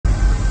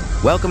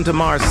Welcome to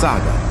Mars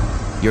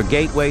Saga, your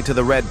gateway to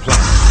the Red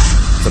Planet.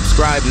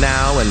 Subscribe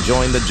now and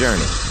join the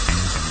journey.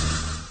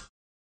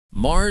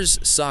 Mars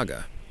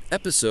Saga,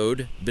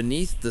 episode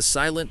Beneath the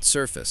Silent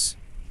Surface.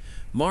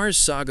 Mars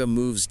Saga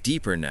moves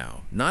deeper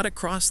now, not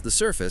across the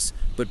surface,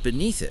 but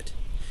beneath it.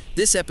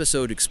 This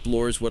episode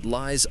explores what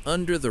lies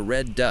under the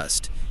red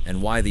dust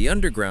and why the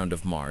underground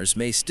of Mars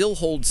may still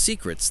hold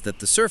secrets that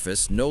the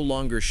surface no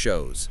longer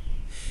shows.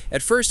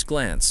 At first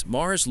glance,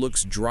 Mars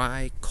looks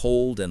dry,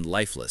 cold, and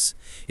lifeless.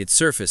 Its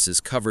surface is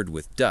covered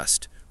with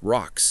dust,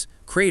 rocks,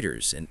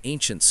 craters, and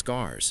ancient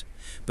scars.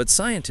 But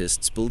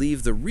scientists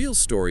believe the real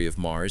story of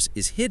Mars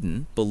is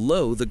hidden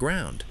below the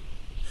ground.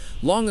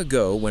 Long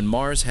ago, when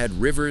Mars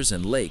had rivers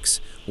and lakes,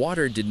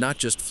 water did not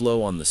just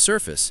flow on the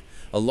surface.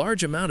 A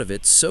large amount of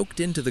it soaked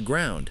into the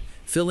ground,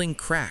 filling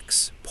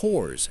cracks,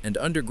 pores, and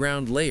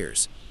underground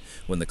layers.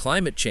 When the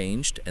climate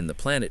changed and the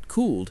planet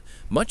cooled,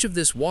 much of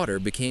this water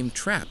became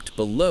trapped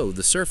below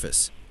the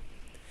surface.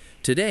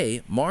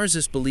 Today, Mars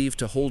is believed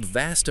to hold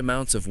vast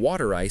amounts of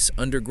water ice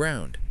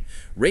underground.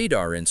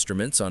 Radar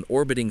instruments on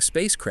orbiting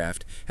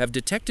spacecraft have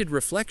detected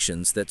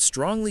reflections that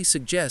strongly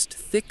suggest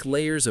thick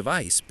layers of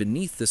ice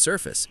beneath the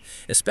surface,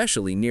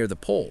 especially near the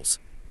poles.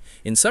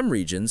 In some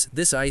regions,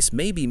 this ice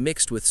may be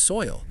mixed with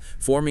soil,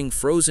 forming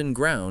frozen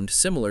ground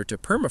similar to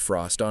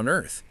permafrost on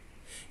Earth.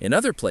 In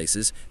other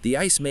places, the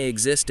ice may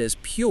exist as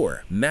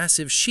pure,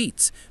 massive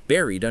sheets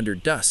buried under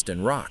dust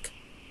and rock.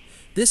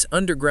 This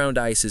underground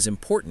ice is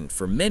important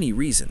for many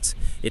reasons.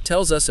 It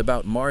tells us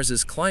about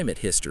Mars's climate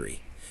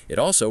history. It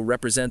also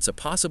represents a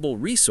possible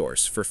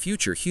resource for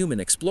future human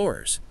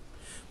explorers.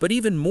 But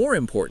even more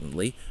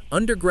importantly,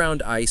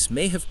 underground ice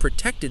may have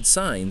protected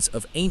signs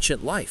of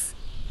ancient life.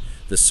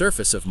 The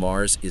surface of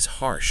Mars is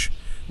harsh.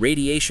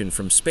 Radiation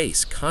from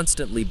space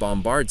constantly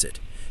bombards it.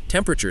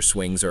 Temperature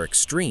swings are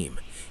extreme.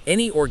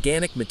 Any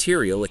organic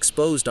material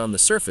exposed on the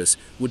surface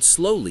would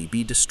slowly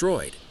be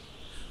destroyed.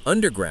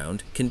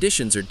 Underground,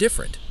 conditions are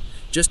different.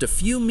 Just a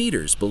few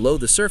meters below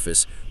the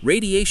surface,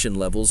 radiation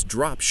levels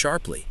drop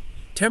sharply.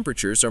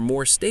 Temperatures are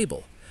more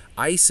stable.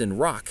 Ice and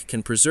rock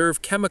can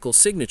preserve chemical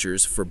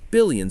signatures for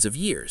billions of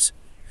years.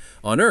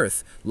 On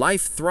Earth,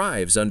 life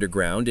thrives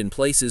underground in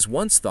places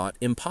once thought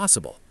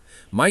impossible.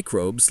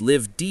 Microbes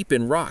live deep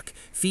in rock,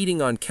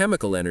 feeding on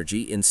chemical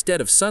energy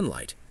instead of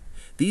sunlight.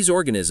 These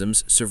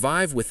organisms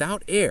survive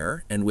without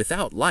air and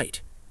without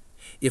light.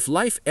 If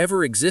life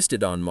ever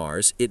existed on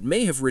Mars, it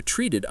may have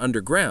retreated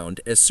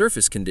underground as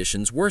surface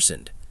conditions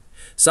worsened.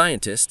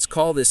 Scientists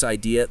call this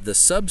idea the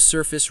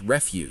subsurface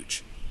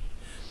refuge.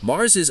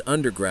 Mars's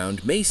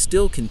underground may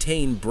still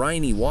contain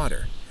briny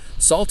water.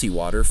 Salty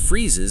water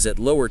freezes at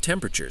lower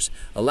temperatures,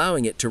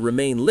 allowing it to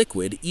remain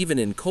liquid even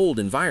in cold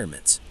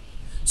environments.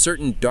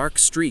 Certain dark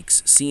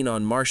streaks seen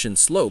on Martian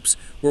slopes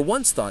were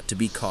once thought to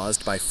be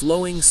caused by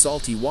flowing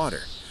salty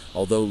water.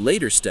 Although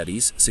later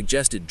studies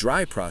suggested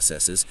dry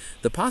processes,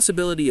 the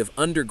possibility of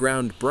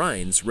underground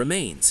brines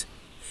remains.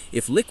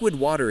 If liquid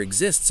water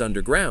exists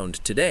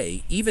underground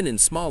today, even in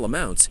small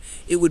amounts,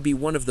 it would be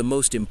one of the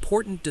most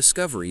important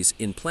discoveries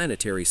in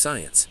planetary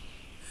science.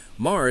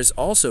 Mars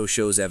also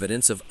shows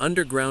evidence of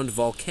underground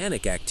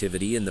volcanic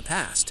activity in the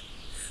past.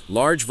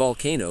 Large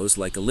volcanoes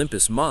like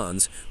Olympus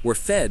Mons were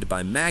fed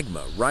by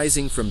magma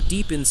rising from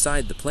deep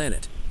inside the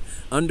planet.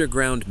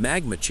 Underground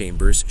magma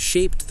chambers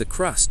shaped the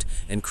crust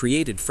and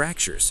created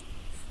fractures.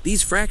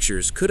 These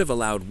fractures could have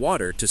allowed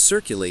water to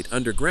circulate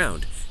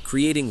underground,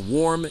 creating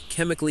warm,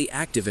 chemically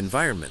active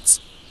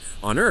environments.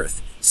 On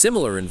Earth,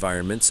 similar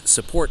environments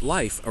support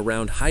life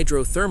around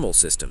hydrothermal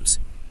systems.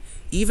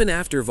 Even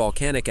after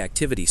volcanic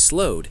activity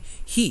slowed,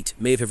 heat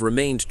may have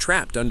remained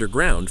trapped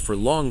underground for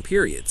long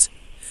periods.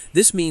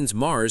 This means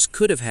Mars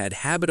could have had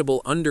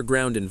habitable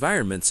underground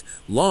environments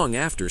long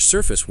after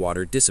surface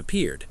water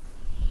disappeared.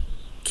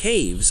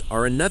 Caves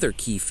are another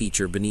key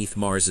feature beneath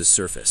Mars's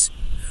surface.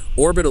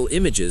 Orbital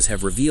images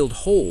have revealed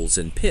holes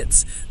and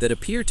pits that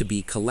appear to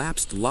be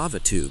collapsed lava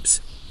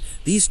tubes.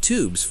 These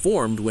tubes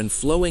formed when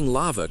flowing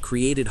lava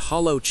created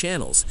hollow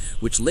channels,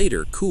 which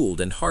later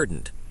cooled and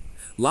hardened.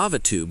 Lava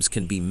tubes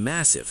can be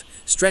massive,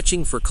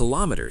 stretching for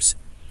kilometers.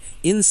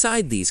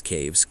 Inside these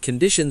caves,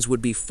 conditions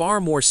would be far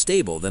more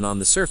stable than on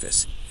the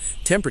surface.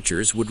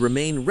 Temperatures would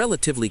remain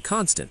relatively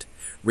constant.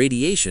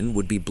 Radiation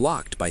would be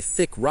blocked by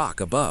thick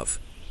rock above.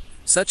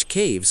 Such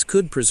caves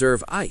could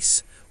preserve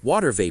ice,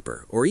 water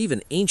vapor, or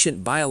even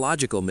ancient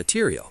biological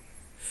material.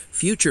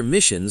 Future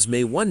missions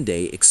may one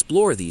day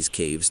explore these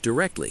caves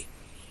directly.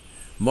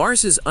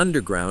 Mars's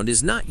underground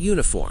is not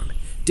uniform.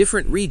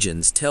 Different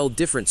regions tell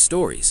different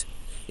stories.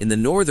 In the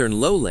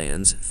northern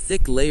lowlands,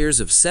 thick layers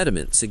of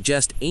sediment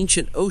suggest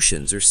ancient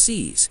oceans or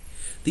seas.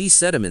 These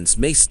sediments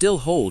may still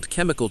hold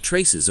chemical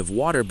traces of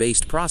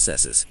water-based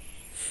processes.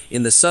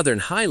 In the southern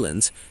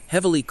highlands,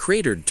 heavily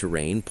cratered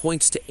terrain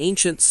points to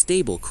ancient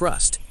stable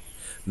crust.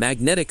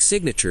 Magnetic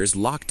signatures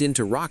locked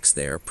into rocks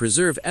there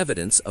preserve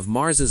evidence of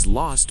Mars's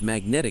lost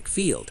magnetic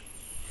field.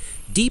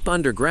 Deep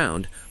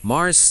underground,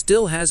 Mars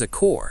still has a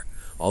core.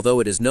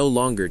 Although it is no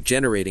longer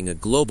generating a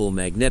global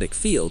magnetic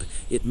field,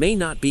 it may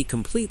not be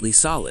completely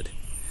solid.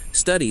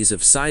 Studies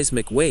of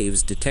seismic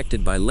waves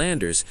detected by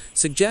landers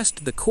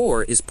suggest the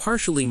core is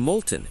partially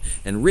molten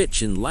and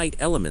rich in light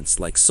elements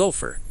like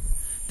sulfur.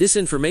 This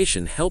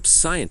information helps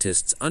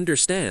scientists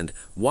understand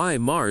why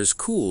Mars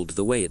cooled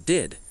the way it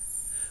did.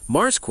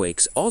 Mars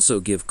quakes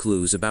also give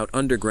clues about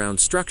underground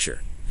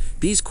structure.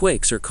 These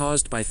quakes are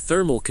caused by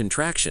thermal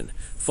contraction,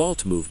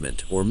 fault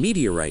movement, or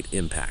meteorite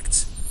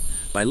impacts.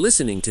 By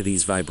listening to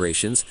these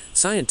vibrations,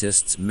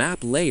 scientists map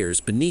layers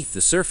beneath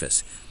the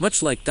surface,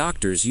 much like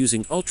doctors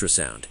using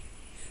ultrasound.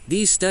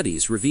 These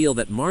studies reveal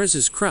that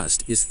Mars's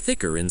crust is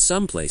thicker in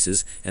some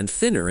places and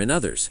thinner in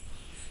others.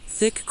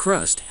 Thick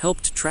crust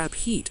helped trap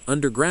heat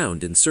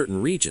underground in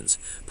certain regions,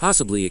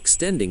 possibly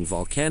extending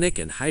volcanic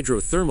and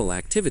hydrothermal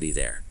activity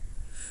there.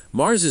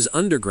 Mars's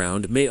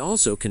underground may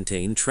also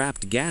contain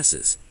trapped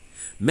gases.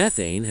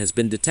 Methane has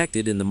been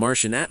detected in the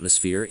Martian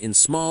atmosphere in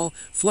small,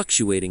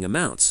 fluctuating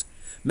amounts.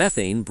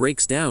 Methane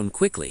breaks down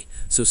quickly,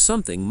 so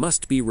something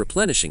must be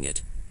replenishing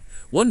it.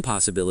 One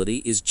possibility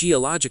is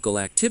geological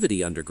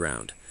activity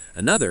underground.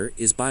 Another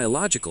is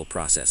biological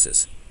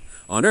processes.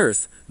 On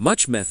Earth,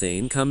 much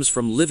methane comes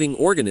from living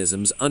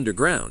organisms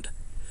underground.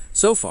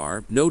 So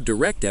far, no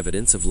direct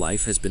evidence of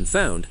life has been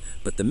found,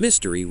 but the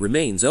mystery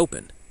remains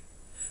open.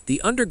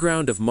 The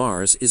underground of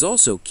Mars is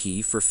also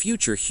key for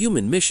future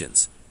human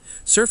missions.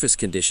 Surface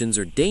conditions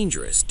are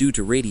dangerous due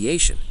to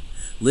radiation.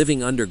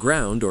 Living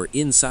underground or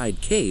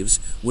inside caves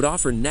would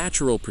offer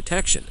natural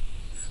protection.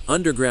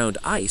 Underground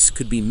ice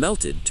could be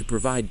melted to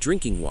provide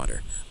drinking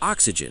water,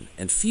 oxygen,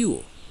 and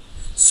fuel.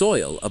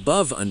 Soil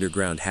above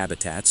underground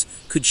habitats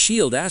could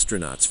shield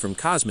astronauts from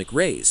cosmic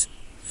rays.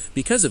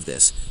 Because of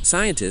this,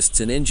 scientists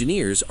and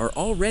engineers are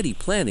already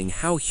planning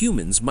how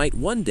humans might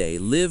one day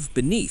live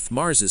beneath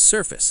Mars's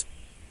surface.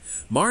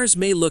 Mars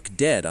may look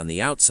dead on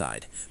the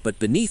outside, but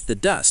beneath the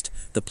dust,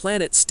 the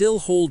planet still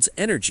holds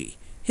energy,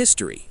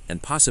 history,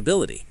 and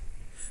possibility.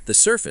 The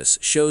surface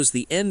shows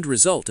the end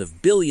result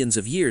of billions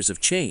of years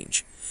of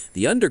change.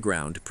 The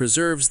underground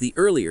preserves the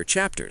earlier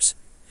chapters.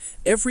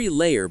 Every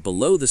layer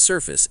below the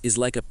surface is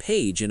like a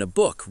page in a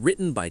book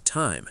written by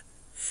time.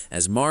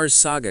 As Mars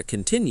Saga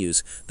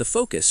continues, the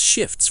focus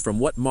shifts from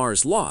what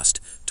Mars lost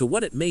to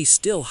what it may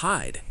still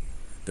hide.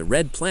 The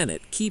red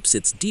planet keeps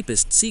its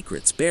deepest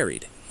secrets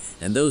buried,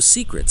 and those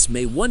secrets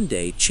may one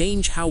day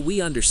change how we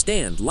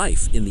understand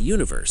life in the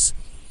universe.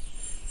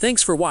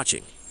 Thanks for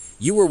watching.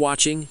 You were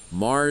watching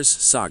Mars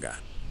Saga.